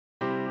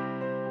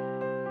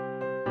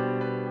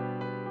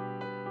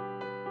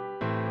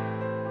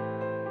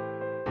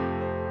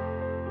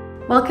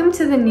Welcome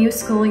to the new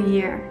school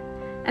year,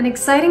 an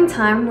exciting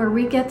time where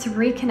we get to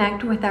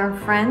reconnect with our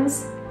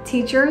friends,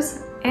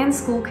 teachers, and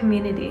school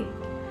community.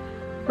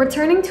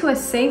 Returning to a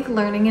safe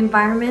learning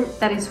environment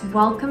that is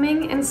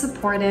welcoming and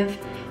supportive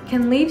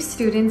can leave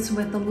students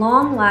with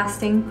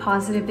long-lasting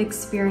positive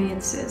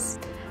experiences.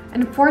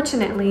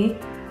 Unfortunately,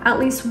 at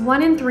least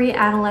 1 in 3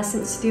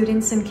 adolescent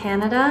students in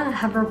Canada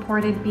have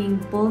reported being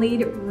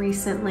bullied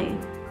recently.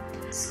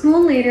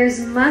 School leaders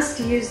must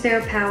use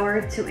their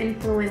power to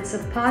influence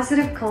a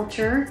positive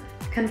culture,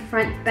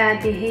 confront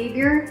bad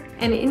behavior,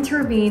 and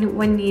intervene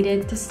when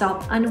needed to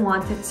stop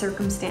unwanted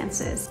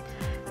circumstances.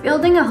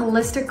 Building a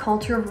holistic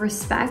culture of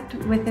respect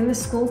within the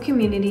school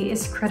community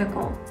is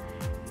critical,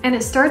 and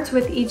it starts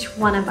with each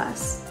one of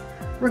us.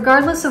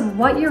 Regardless of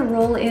what your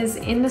role is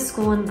in the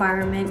school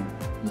environment,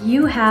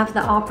 you have the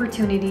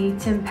opportunity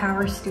to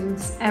empower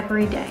students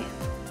every day.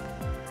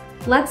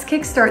 Let's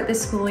kickstart the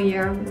school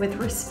year with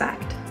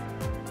respect.